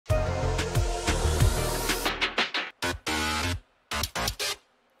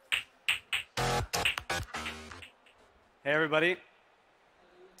Hey, everybody.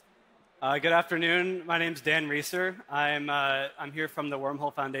 Good afternoon. My name's Dan Reecer. I'm here from the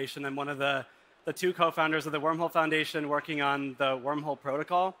Wormhole Foundation. I'm one of the two co-founders of the Wormhole Foundation working on the Wormhole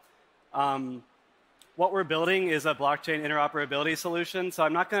protocol. What we're building is a blockchain interoperability solution. So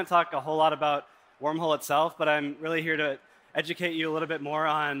I'm not going to talk a whole lot about Wormhole itself, but I'm really here to educate you a little bit more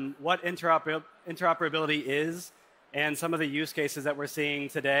on what interoperability is and some of the use cases that we're seeing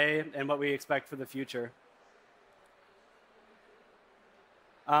today and what we expect for the future.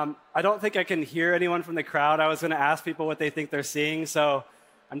 I don't think I can hear anyone from the crowd. I was going to ask people what they think they're seeing, so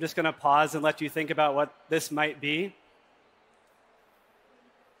I'm just going to pause and let you think about what this might be.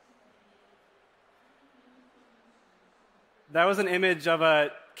 That was an image of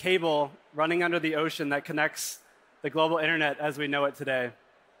a cable running under the ocean that connects the global internet as we know it today.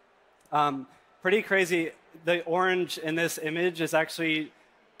 Pretty crazy. The orange in this image is actually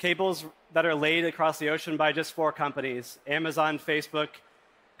cables that are laid across the ocean by just 4 companies: Amazon, Facebook,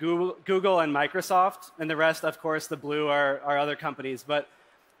 Google, and Microsoft. And the rest, of course, the blue are other companies. But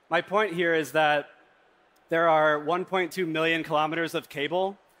my point here is that there are 1.2 million kilometers of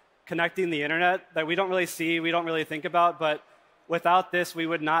cable connecting the internet that we don't really see, we don't really think about. But without this, we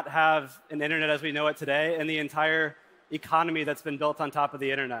would not have an internet as we know it today and the entire economy that's been built on top of the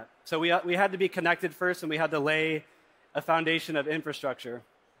internet. So we had to be connected first, and we had to lay a foundation of infrastructure.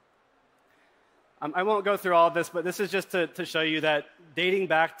 I won't go through all of this, but this is just to show you that dating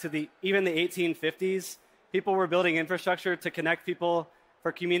back to even the 1850s, people were building infrastructure to connect people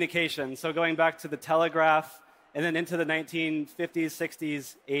for communication. So going back to the telegraph and then into the 1950s,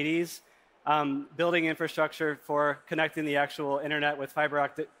 60s, 80s, building infrastructure for connecting the actual internet with fiber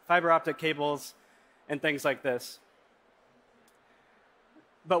optic cables and things like this.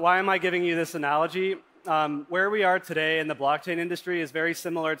 But why am I giving you this analogy? Where we are today in the blockchain industry is very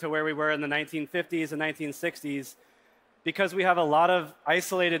similar to where we were in the 1950s and 1960s, because we have a lot of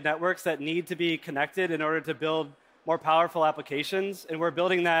isolated networks that need to be connected in order to build more powerful applications, and we're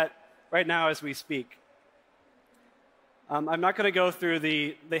building that right now as we speak. I'm not going to go through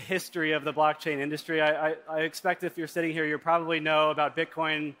the history of the blockchain industry. I expect if you're sitting here, you probably know about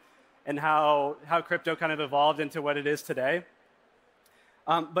Bitcoin and how crypto kind of evolved into what it is today.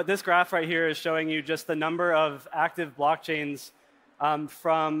 But this graph right here is showing you just the number of active blockchains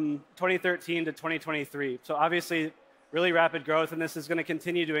from 2013 to 2023. So obviously, really rapid growth, and this is going to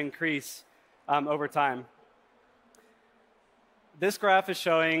continue to increase over time. This graph is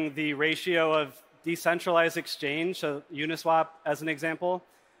showing the ratio of decentralized exchange, so Uniswap as an example,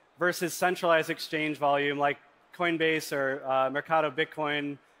 versus centralized exchange volume like Coinbase or Mercado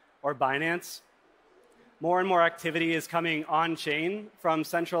Bitcoin or Binance. More and more activity is coming on-chain from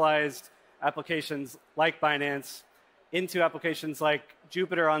centralized applications like Binance into applications like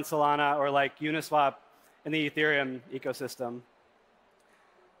Jupyter on Solana or like Uniswap in the Ethereum ecosystem.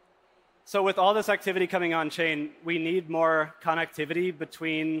 So with all this activity coming on-chain, we need more connectivity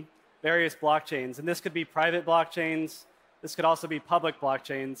between various blockchains. And this could be private blockchains. This could also be public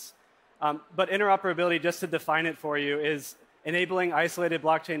blockchains. But interoperability, just to define it for you, is enabling isolated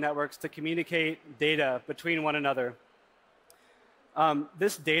blockchain networks to communicate data between one another.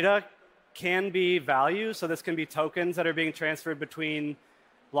 This data can be value, so this can be tokens that are being transferred between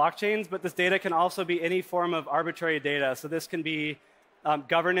blockchains, but this data can also be any form of arbitrary data. So this can be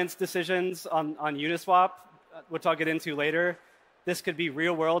governance decisions on Uniswap, which I'll get into later. This could be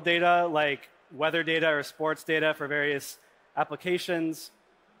real-world data, like weather data or sports data for various applications.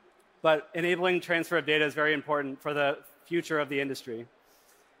 But enabling transfer of data is very important for the future of the industry.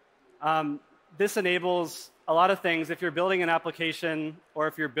 This enables a lot of things. If you're building an application or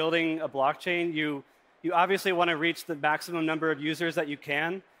if you're building a blockchain, you obviously want to reach the maximum number of users that you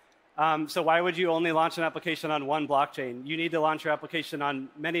can. So why would you only launch an application on one blockchain? You need to launch your application on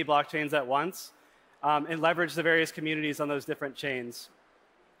many blockchains at once and leverage the various communities on those different chains.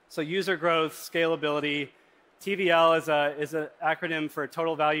 So user growth, scalability. TVL is an acronym for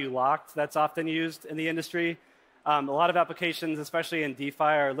total value locked. That's often used in the industry. A lot of applications, especially in DeFi,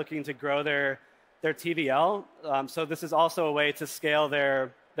 are looking to grow their TVL. So this is also a way to scale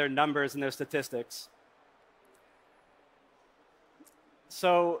their numbers and their statistics.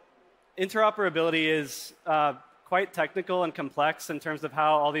 So interoperability is quite technical and complex in terms of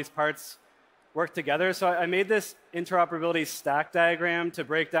how all these parts work together. So I made this interoperability stack diagram to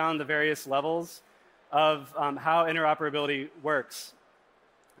break down the various levels of how interoperability works.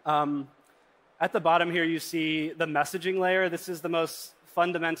 At the bottom here, you see the messaging layer. This is the most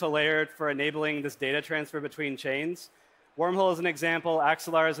fundamental layer for enabling this data transfer between chains. Wormhole is an example.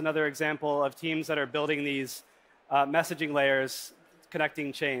 Axelar is another example of teams that are building these messaging layers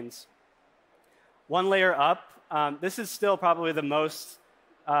connecting chains. One layer up this is still probably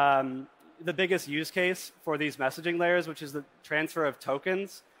the biggest use case for these messaging layers, which is the transfer of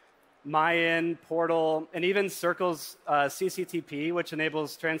tokens. Mayan, Portal, and even Circle's CCTP, which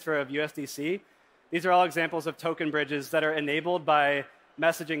enables transfer of USDC. These are all examples of token bridges that are enabled by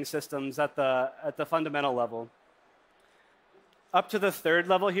messaging systems at the fundamental level. Up to the third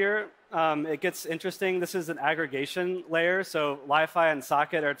level here, it gets interesting. This is an aggregation layer. So Li-Fi and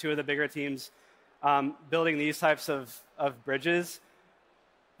Socket are two of the bigger teams building these types of bridges.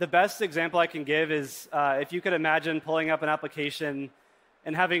 The best example I can give is if you could imagine pulling up an application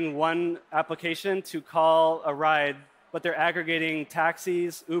and having one application to call a ride, but they're aggregating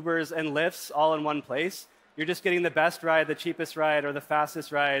taxis, Ubers, and Lyfts all in one place. You're just getting the best ride, the cheapest ride, or the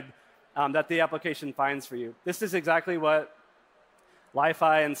fastest ride that the application finds for you. This is exactly what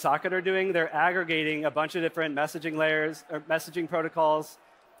Li-Fi and Socket are doing. They're aggregating a bunch of different messaging layers, or messaging protocols,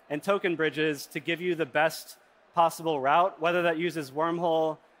 and token bridges to give you the best possible route, whether that uses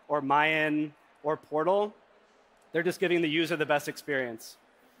Wormhole or Mayan or Portal. They're just giving the user the best experience.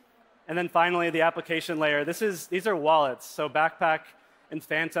 And then finally, the application layer. These are wallets. So Backpack and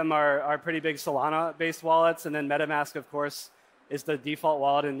Phantom are pretty big Solana-based wallets, and then MetaMask, of course, is the default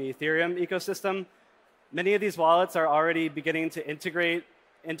wallet in the Ethereum ecosystem. Many of these wallets are already beginning to integrate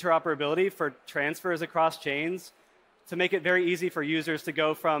interoperability for transfers across chains to make it very easy for users to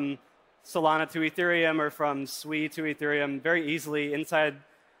go from Solana to Ethereum or from Sui to Ethereum very easily inside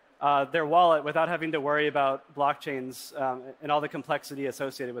their wallet without having to worry about blockchains and all the complexity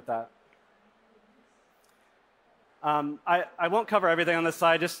associated with that. I won't cover everything on this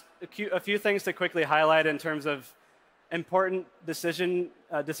slide, just a few things to quickly highlight in terms of important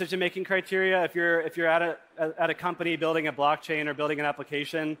decision-making criteria. If you're at a company building a blockchain or building an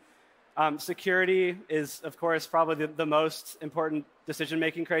application, security is, of course, probably the most important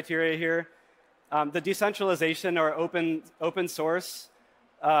decision-making criteria here. The decentralization or open source,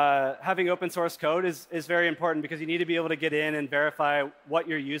 having open source code is very important because you need to be able to get in and verify what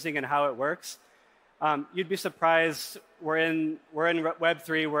you're using and how it works. You'd be surprised, we're in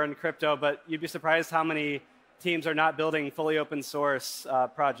Web3, we're in crypto, but you'd be surprised how many teams are not building fully open source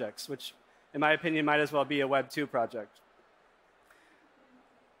projects, which in my opinion might as well be a Web2 project.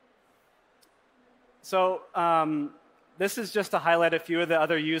 So this is just to highlight a few of the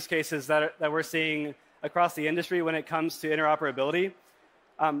other use cases that we're seeing across the industry when it comes to interoperability.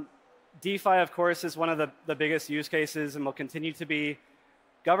 DeFi, of course, is one of the biggest use cases and will continue to be.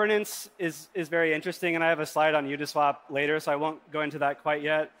 Governance is very interesting, and I have a slide on Uniswap later, so I won't go into that quite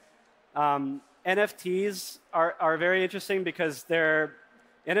yet. NFTs are very interesting because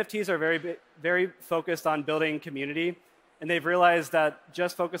NFTs are very focused on building community, and they've realized that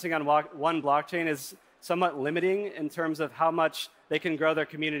just focusing on one blockchain is somewhat limiting in terms of how much they can grow their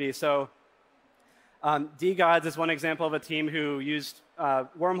community. So DGods is one example of a team who used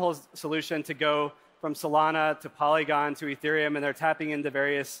Wormhole's solution to go from Solana to Polygon to Ethereum, and they're tapping into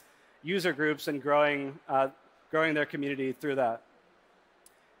various user groups and growing their community through that.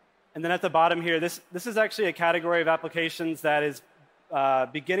 And then at the bottom here, this is actually a category of applications that is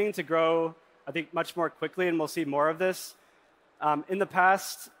beginning to grow, I think, much more quickly, and we'll see more of this. In the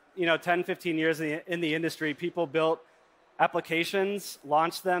past 10, 15 years in the industry, people built applications,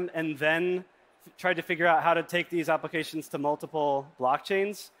 launched them, and then tried to figure out how to take these applications to multiple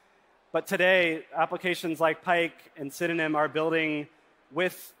blockchains. But today, applications like Pike and Synonym are building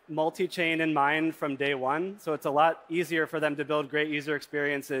with multi-chain in mind from day one. So it's a lot easier for them to build great user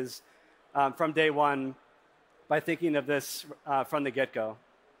experiences from day one by thinking of this from the get-go.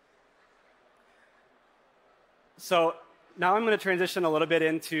 So now I'm going to transition a little bit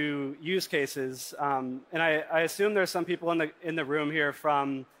into use cases. And I assume there's some people in the room here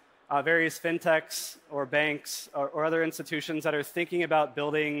from various fintechs or banks or other institutions that are thinking about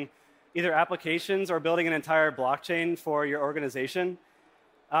building either applications or building an entire blockchain for your organization.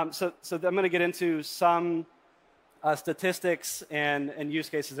 So I'm going to get into some statistics and use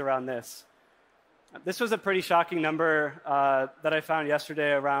cases around this. This was a pretty shocking number that I found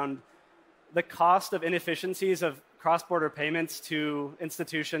yesterday around the cost of inefficiencies of cross-border payments to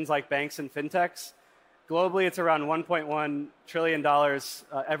institutions like banks and fintechs. Globally, it's around $1.1 trillion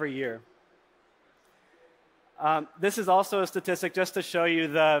every year. This is also a statistic just to show you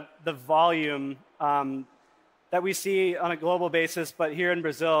the volume that we see on a global basis, but here in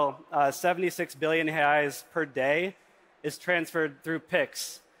Brazil, 76 billion reais per day is transferred through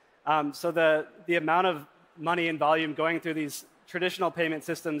Pix. So the amount of money and volume going through these traditional payment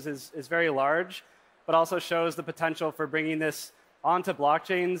systems is very large, but also shows the potential for bringing this onto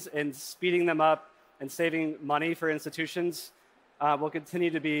blockchains and speeding them up and saving money for institutions will continue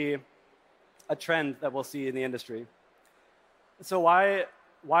to be a trend that we'll see in the industry. So why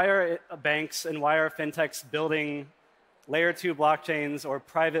are banks and why are fintechs building layer 2 blockchains or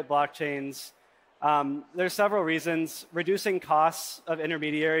private blockchains? There's several reasons. Reducing costs of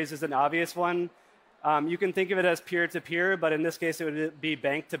intermediaries is an obvious one. You can think of it as peer-to-peer, but in this case, it would be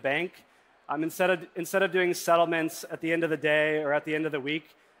bank-to-bank. Instead of doing settlements at the end of the day or at the end of the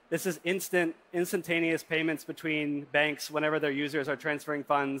week, this is instantaneous payments between banks whenever their users are transferring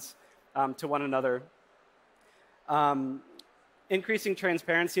funds to one another. Increasing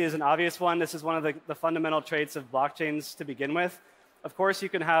transparency is an obvious one. This is one of the fundamental traits of blockchains to begin with. Of course, you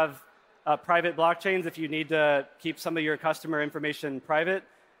can have private blockchains if you need to keep some of your customer information private,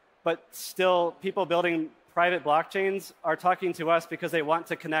 but still, people building private blockchains are talking to us because they want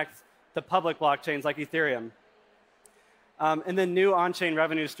to connect to public blockchains like Ethereum. And then new on-chain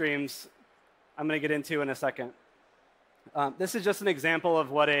revenue streams I'm going to get into in a second. This is just an example of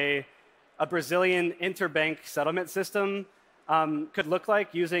what a Brazilian interbank settlement system could look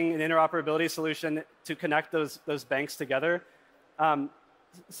like using an interoperability solution to connect those banks together. I'm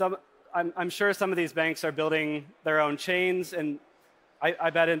sure some of these banks are building their own chains, and I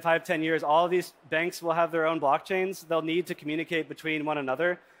bet in 5-10 years, all of these banks will have their own blockchains. They'll need to communicate between one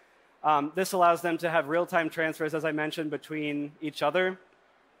another. This allows them to have real-time transfers, as I mentioned, between each other.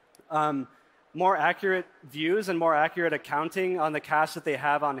 More accurate views and more accurate accounting on the cash that they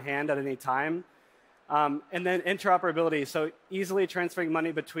have on hand at any time. And then interoperability, so easily transferring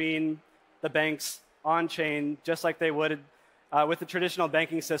money between the banks on-chain, just like they would with the traditional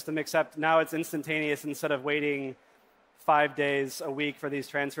banking system, except now it's instantaneous instead of waiting 5 days a week for these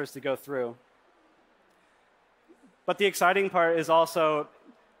transfers to go through. But the exciting part is also,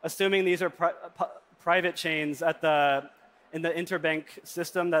 assuming these are private chains in the interbank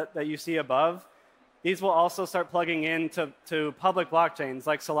system that you see above, these will also start plugging into public blockchains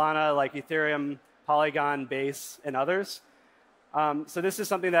like Solana, like Ethereum, Polygon, Base, and others. So this is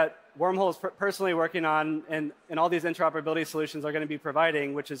something that Wormhole is personally working on, and all these interoperability solutions are going to be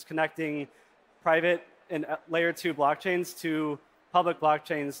providing, which is connecting private and layer 2 blockchains to public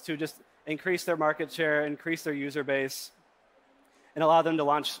blockchains to just increase their market share, increase their user base, and allow them to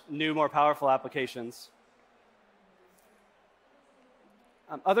launch new, more powerful applications.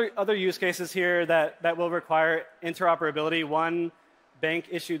 Other use cases here that will require interoperability. One,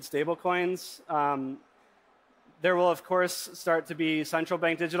 bank-issued stablecoins. There will, of course, start to be central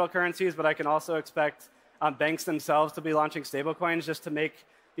bank digital currencies, but I can also expect banks themselves to be launching stablecoins just to make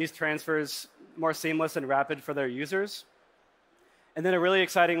these transfers more seamless and rapid for their users. And then a really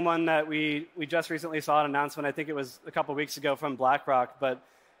exciting one that we just recently saw an announcement, I think it was a couple weeks ago from BlackRock, but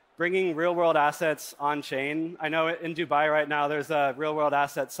bringing real-world assets on-chain. I know in Dubai right now there's a real-world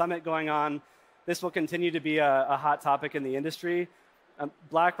asset summit going on. This will continue to be a hot topic in the industry.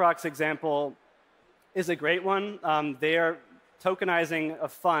 BlackRock's example is a great one. They are tokenizing a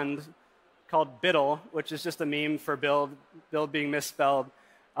fund called BIDL, which is just a meme for build being misspelled.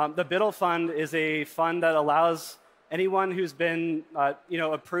 The BIDL fund is a fund that allows anyone who's been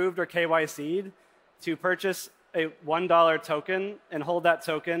approved or KYC'd to purchase a $1 token and hold that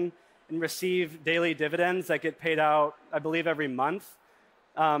token and receive daily dividends that get paid out, I believe, every month.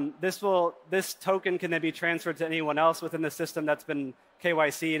 This token can then be transferred to anyone else within the system that's been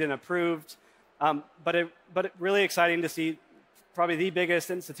KYC'd and approved. But really exciting to see probably the biggest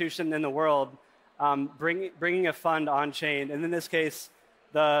institution in the world bringing a fund on chain. And in this case,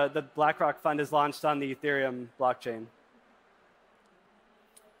 the BlackRock fund is launched on the Ethereum blockchain.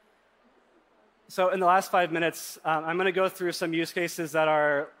 So in the last 5 minutes, I'm going to go through some use cases that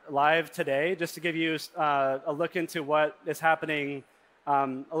are live today, just to give you a look into what is happening a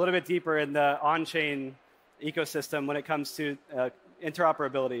little bit deeper in the on-chain ecosystem when it comes to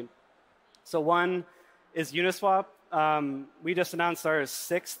interoperability. So one is Uniswap. We just announced our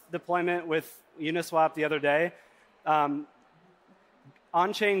 6th deployment with Uniswap the other day.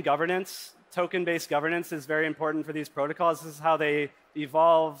 On-chain governance, token-based governance is very important for these protocols. This is how they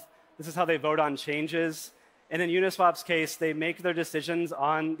evolve. This is how they vote on changes. And in Uniswap's case, they make their decisions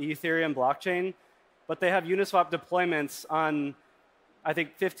on the Ethereum blockchain, but they have Uniswap deployments on, I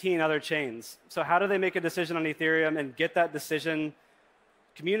think, 15 other chains. So how do they make a decision on Ethereum and get that decision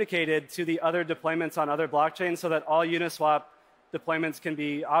communicated to the other deployments on other blockchains so that all Uniswap deployments can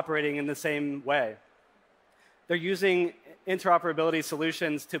be operating in the same way? They're using interoperability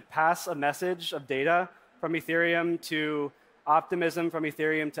solutions to pass a message of data from Ethereum to Optimism, from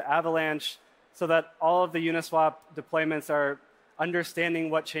Ethereum to Avalanche, so that all of the Uniswap deployments are understanding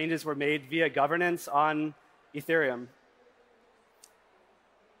what changes were made via governance on Ethereum.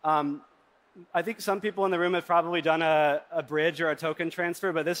 I think some people in the room have probably done a bridge or a token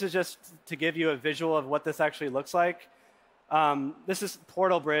transfer, but this is just to give you a visual of what this actually looks like. This is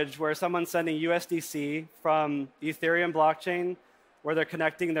Portal Bridge, where someone's sending USDC from the Ethereum blockchain, where they're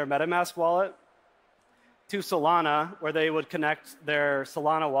connecting their MetaMask wallet, to Solana, where they would connect their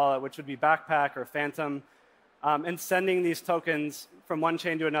Solana wallet, which would be Backpack or Phantom, and sending these tokens from one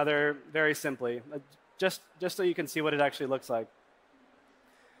chain to another very simply, just so you can see what it actually looks like.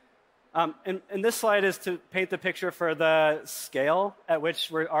 And this slide is to paint the picture for the scale at which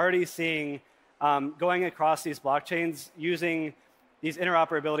we're already seeing going across these blockchains using these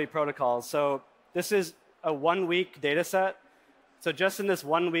interoperability protocols. So this is a 1-week data set. So just in this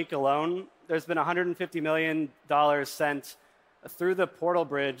 1 week alone, there's been $150 million sent through the Portal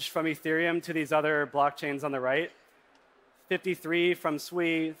Bridge from Ethereum to these other blockchains on the right. 53 from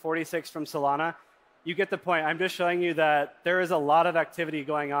Sui, 46 from Solana. You get the point. I'm just showing you that there is a lot of activity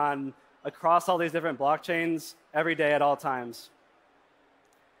going on across all these different blockchains every day at all times.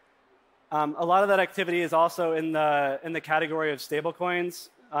 A lot of that activity is also in the category of stablecoins.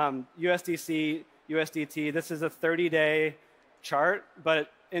 USDC, USDT, this is a 30-day chart,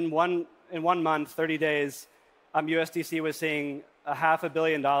 but in one month, 30 days, USDC was seeing $500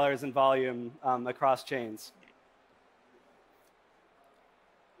 million in volume across chains.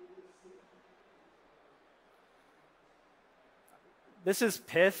 This is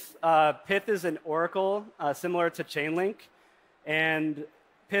Pyth. Pyth is an oracle similar to Chainlink, and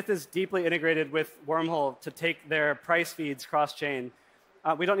Pyth is deeply integrated with Wormhole to take their price feeds cross-chain.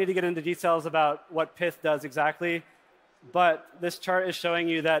 We don't need to get into details about what Pyth does exactly, but this chart is showing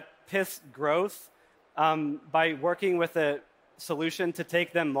you that Pyth's growth, by working with a solution to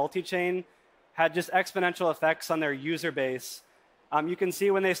take them multi-chain, had just exponential effects on their user base. You can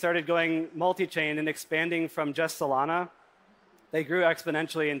see when they started going multi-chain and expanding from just Solana, they grew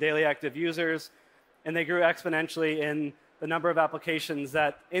exponentially in daily active users, and they grew exponentially in the number of applications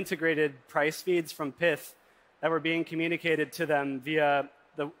that integrated price feeds from Pyth that were being communicated to them via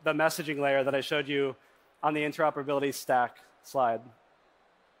the messaging layer that I showed you on the interoperability stack slide.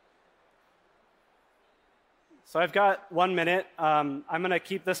 So I've got 1 minute. I'm going to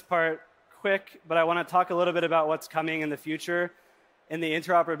keep this part quick, but I want to talk a little bit about what's coming in the future in the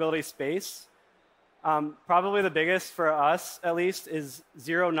interoperability space. Probably the biggest for us, at least, is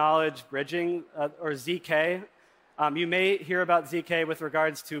zero-knowledge bridging, or ZK. You may hear about ZK with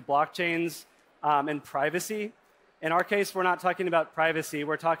regards to blockchains and privacy. In our case, we're not talking about privacy.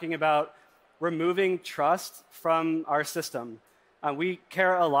 We're talking about removing trust from our system. We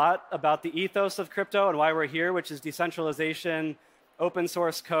care a lot about the ethos of crypto and why we're here, which is decentralization, open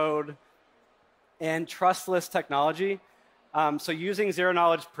source code, and trustless technology. So using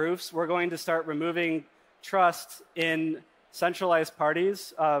zero-knowledge proofs, we're going to start removing trust in centralized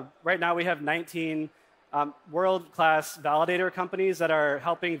parties. Right now, we have 19 world-class validator companies that are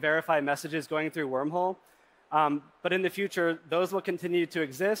helping verify messages going through Wormhole. But in the future, those will continue to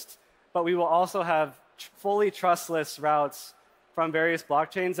exist, but we will also have fully trustless routes from various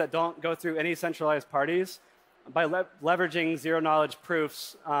blockchains that don't go through any centralized parties by leveraging zero-knowledge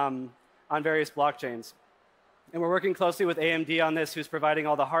proofs on various blockchains. And we're working closely with AMD on this, who's providing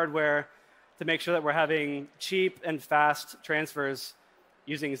all the hardware to make sure that we're having cheap and fast transfers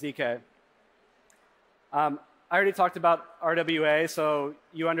using ZK. I already talked about RWA, so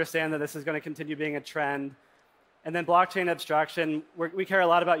you understand that this is going to continue being a trend. And then blockchain abstraction, we care a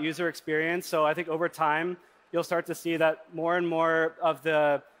lot about user experience, so I think over time, you'll start to see that more and more of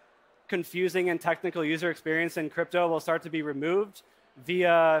the confusing and technical user experience in crypto will start to be removed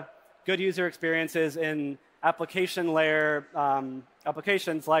via good user experiences in application layer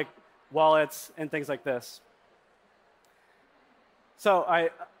applications like wallets and things like this. So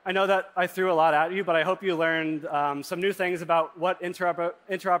I know that I threw a lot at you, but I hope you learned some new things about what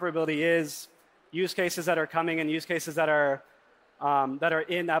interoperability is, use cases that are coming, and use cases that are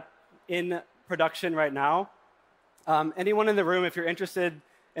in production right now. Anyone in the room, if you're interested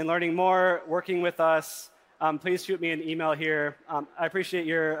in learning more, working with us, please shoot me an email here. I appreciate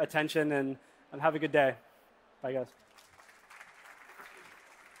your attention, and have a good day. Bye, guys.